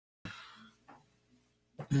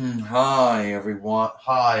Hi everyone,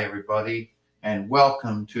 hi everybody, and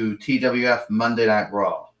welcome to TWF Monday Night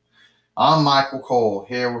Raw. I'm Michael Cole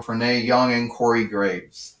here with Renee Young and Corey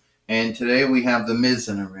Graves, and today we have The Miz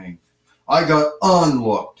in the ring. I got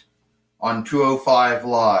unlooked on 205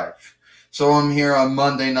 Live, so I'm here on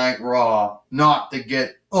Monday Night Raw not to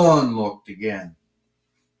get unlooked again.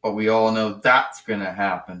 But we all know that's gonna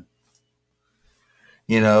happen.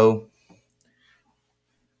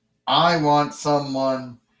 I want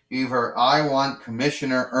someone. Either I want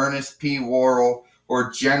Commissioner Ernest P. Worrell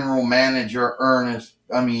or General Manager Kurt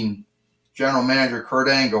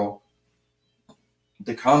Angle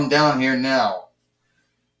to come down here now.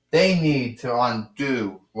 They need to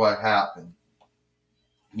undo what happened.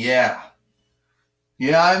 Yeah,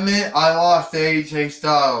 I admit I lost to AJ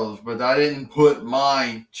Styles, but I didn't put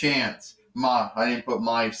my seat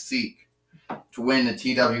to win the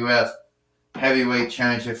TWF Heavyweight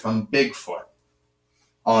Championship from Bigfoot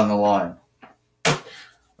on the line.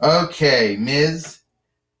 Okay, Miz,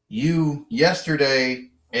 yesterday,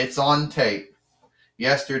 it's on tape.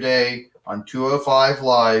 Yesterday on 205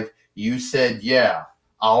 Live, you said, yeah,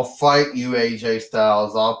 I'll fight you, AJ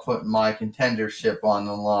Styles. I'll put my contendership on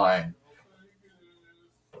the line.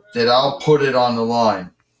 That I'll put it on the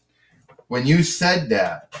line. When you said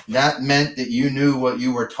that, that meant that you knew what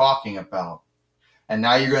you were talking about. And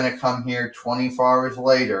now you're going to come here 24 hours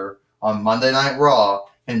later on Monday Night Raw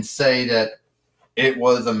and say that it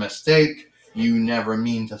was a mistake, you never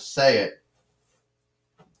mean to say it.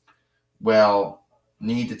 Well,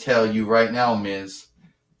 need to tell you right now, Miz,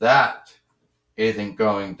 that isn't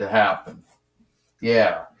going to happen.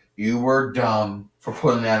 Yeah, you were dumb for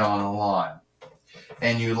putting that on the line.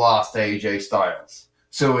 And you lost to AJ Styles.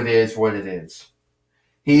 So it is what it is.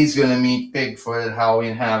 He's going to meet Bigfoot at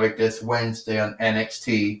Halloween Havoc this Wednesday on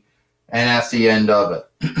NXT, and that's the end of it.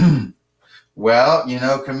 Well,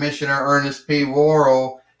 Commissioner Ernest P.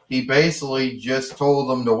 Worrell, he basically just told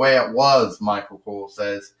them the way it was, Michael Cole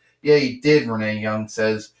says. Yeah, he did, Renee Young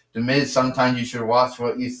says. The Miz, sometimes you should watch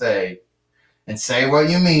what you say and say what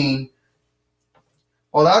you mean.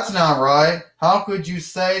 Well, that's not right. How could you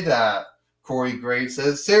say that? Corey Graves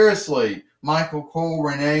says. Seriously, Michael Cole,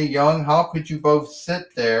 Renee Young, how could you both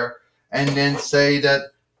sit there and then say that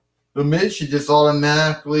The Miz should just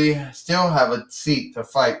automatically still have a seat to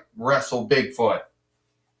wrestle Bigfoot?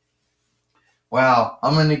 Well,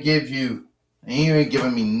 I'm going to give you, and you ain't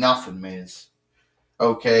giving me nothing, Miz.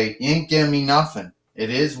 Okay, you ain't giving me nothing. It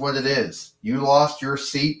is what it is. You lost your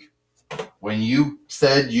seat when you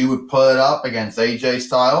said you would put it up against AJ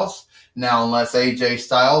Styles. Now, unless AJ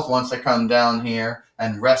Styles wants to come down here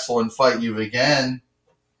and wrestle and fight you again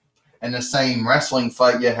in the same wrestling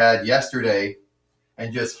fight you had yesterday,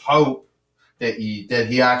 and just hope that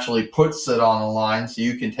he actually puts it on the line so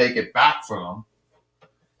you can take it back from him.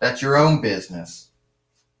 That's your own business.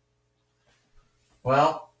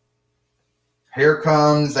 Well, here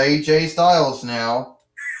comes AJ Styles now.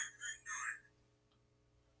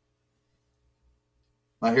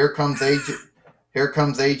 Now here comes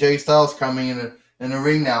AJ Styles coming in the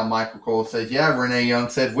ring now, Michael Cole says. Yeah, Renee Young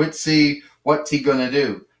said, let's see what's he going to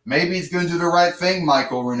do. Maybe he's going to do the right thing,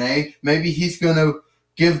 Michael Renee. Maybe he's going to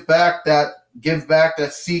give back that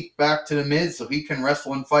seat back to The Miz so he can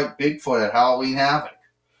wrestle and fight Bigfoot at Halloween Havoc.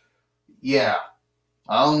 Yeah,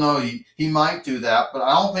 I don't know. He might do that, but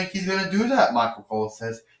I don't think he's going to do that, Michael Cole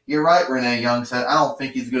says. You're right, Renee Young said. I don't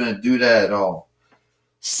think he's going to do that at all.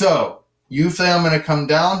 So, you say I'm going to come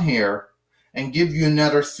down here and give you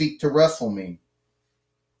another seat to wrestle me.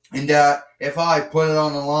 And that if I put it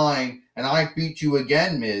on the line and I beat you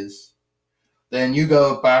again, Miz, then you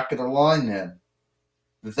go back to the line then.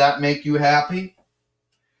 Does that make you happy?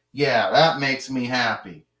 Yeah, that makes me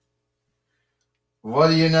happy. What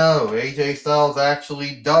do you know? AJ Styles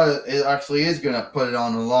actually is going to put it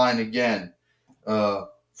on the line again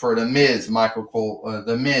for The Miz, Michael Cole.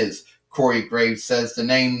 The Miz, Corey Graves says, the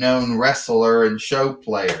name-known wrestler and show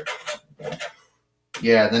player.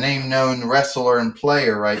 Yeah, the name-known wrestler and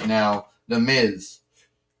player right now, The Miz.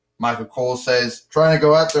 Michael Cole says, trying to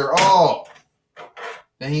go out there. Oh!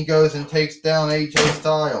 Then he goes and takes down AJ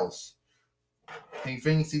Styles. He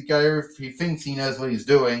thinks he knows what he's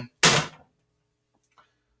doing.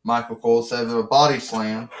 Michael Cole says a body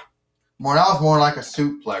slam. That was more like a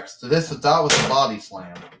suplex. So that was a body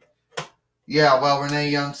slam. Yeah, well, Renee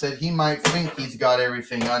Young said he might think he's got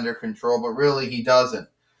everything under control, but really he doesn't.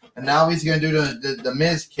 And now he's going to do the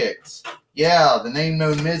Miz kicks. Yeah, the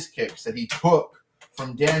name-known Miz kicks that he took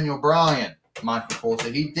from Daniel Bryan. Michael Cole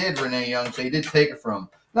said he did, Renee Young said he did take it from him.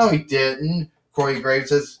 No, he didn't. Corey Graves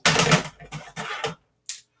says,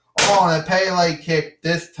 oh, and a Pele kick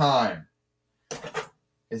this time.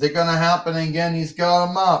 Is it going to happen again? He's got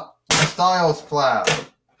him up. The Styles Clap.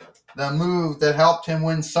 The move that helped him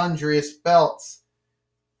win sundry's belts.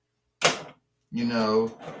 You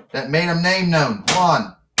know, that made him name known.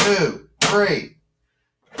 1, 2, 3.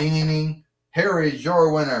 Ding, ding, ding. Here is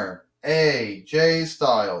your winner, AJ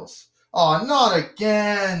Styles. Oh, not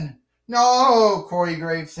again. No, Corey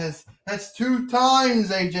Graves says. That's 2 times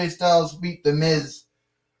AJ Styles beat The Miz.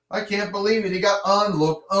 I can't believe it. He got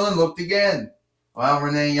unlooked again. Well,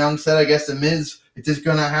 Renee Young said, I guess The Miz is just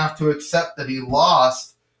going to have to accept that he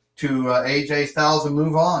lost to AJ Styles and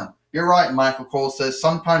move on. You're right, Michael Cole says.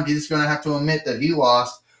 Sometimes he's just going to have to admit that he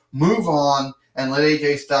lost, move on, and let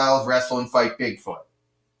AJ Styles wrestle and fight Bigfoot.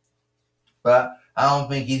 But I don't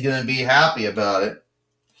think he's going to be happy about it.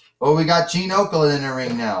 Well, we got Gene Okerlund in the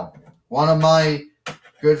ring now. One of my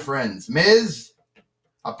good friends. Miz,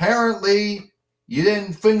 apparently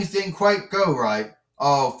things didn't quite go right.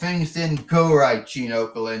 Oh, things didn't go right, Gene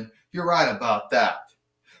Okerlund. You're right about that.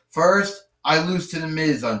 First, I lose to The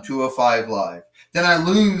Miz on 205 Live. Then I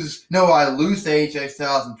lose to AJ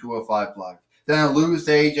Styles on 205 Live. Then I lose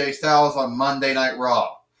to AJ Styles on Monday Night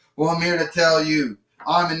Raw. Well, I'm here to tell you,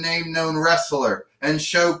 I'm a name-known wrestler and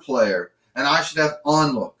show player, and I should have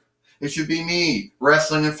on-look. It should be me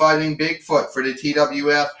wrestling and fighting Bigfoot for the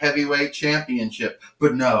TWF Heavyweight Championship.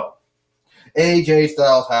 But no, AJ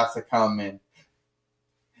Styles has to come in.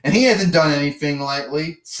 And he hasn't done anything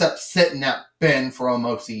lately except sit in that bin for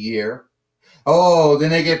almost a year. Oh, then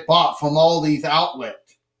they get bought from all these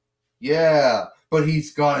outlets. Yeah, but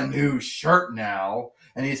he's got a new shirt now,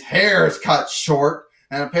 and his hair is cut short,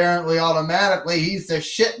 and apparently automatically he's the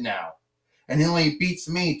shit now. And he only beats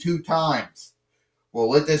me 2 times. Well,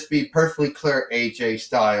 let this be perfectly clear, AJ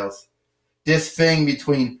Styles. This thing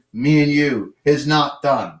between me and you is not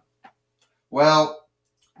done. Well,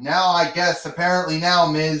 now I guess apparently now,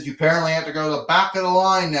 Miz, you apparently have to go to the back of the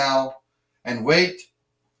line now and wait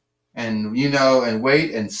and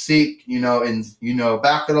wait and seek,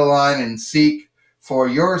 back of the line and seek for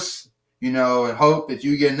yours, and hope that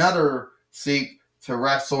you get another seek to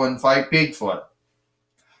wrestle and fight Bigfoot.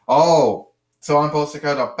 Oh, so I'm supposed to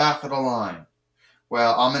go to the back of the line.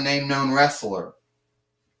 Well, I'm a name-known wrestler.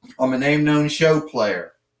 I'm a name-known show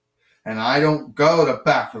player. And I don't go to the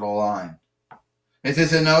back of the line. This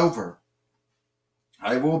isn't over.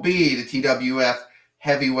 I will be the TWF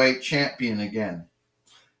Heavyweight Champion again.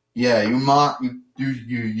 Yeah, you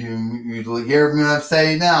hear me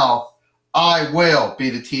say now, I will be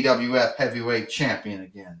the TWF Heavyweight Champion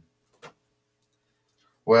again.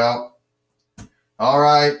 Well, all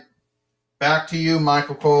right. Back to you,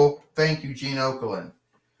 Michael Cole. Thank you, Gene Okerlund.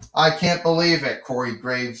 I can't believe it, Corey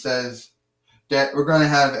Graves says, that we're going to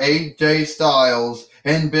have AJ Styles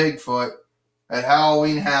and Bigfoot at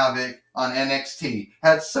Halloween Havoc on NXT.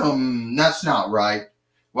 That's not right.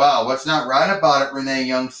 Wow, what's not right about it, Renee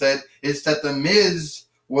Young said, is that The Miz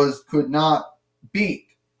could not beat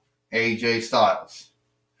AJ Styles.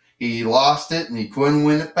 He lost it and he couldn't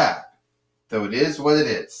win it back. So it is what it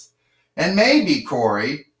is. And maybe,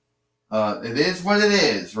 Corey, it is what it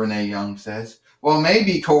is, Renee Young says. Well,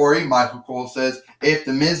 maybe, Corey, Michael Cole says, if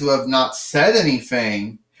The Miz would have not said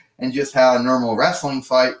anything and just had a normal wrestling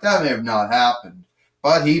fight, that may have not happened.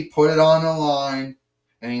 But he put it on the line,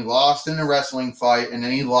 and he lost in the wrestling fight, and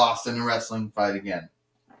then he lost in the wrestling fight again.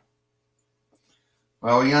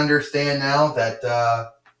 Well, we understand that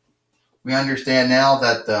The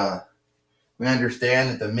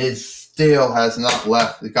Miz still has not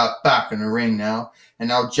left. He got back in the ring now, and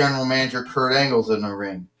now General Manager Kurt Angle's in the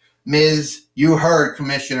ring. Miz, you heard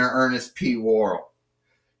Commissioner Ernest P. Worrell.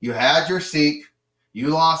 You had your seek. You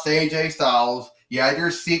lost AJ Styles. You had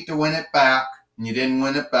your seek to win it back, and you didn't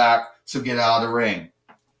win it back, so get out of the ring.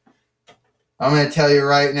 I'm going to tell you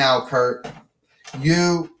right now, Kurt,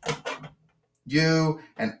 you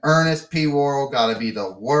and Ernest P. Worrell got to be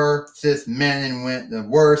the worst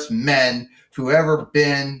men to ever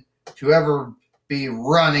be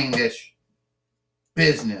running this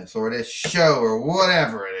business or this show or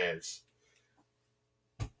whatever it is.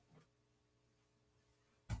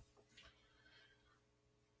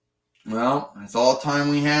 Well, that's all the time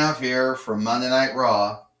we have here for Monday Night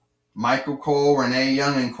Raw. Michael Cole, Renee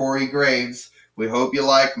Young, and Corey Graves. We hope you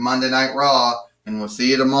like Monday Night Raw, and we'll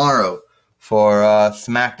see you tomorrow for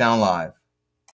SmackDown Live.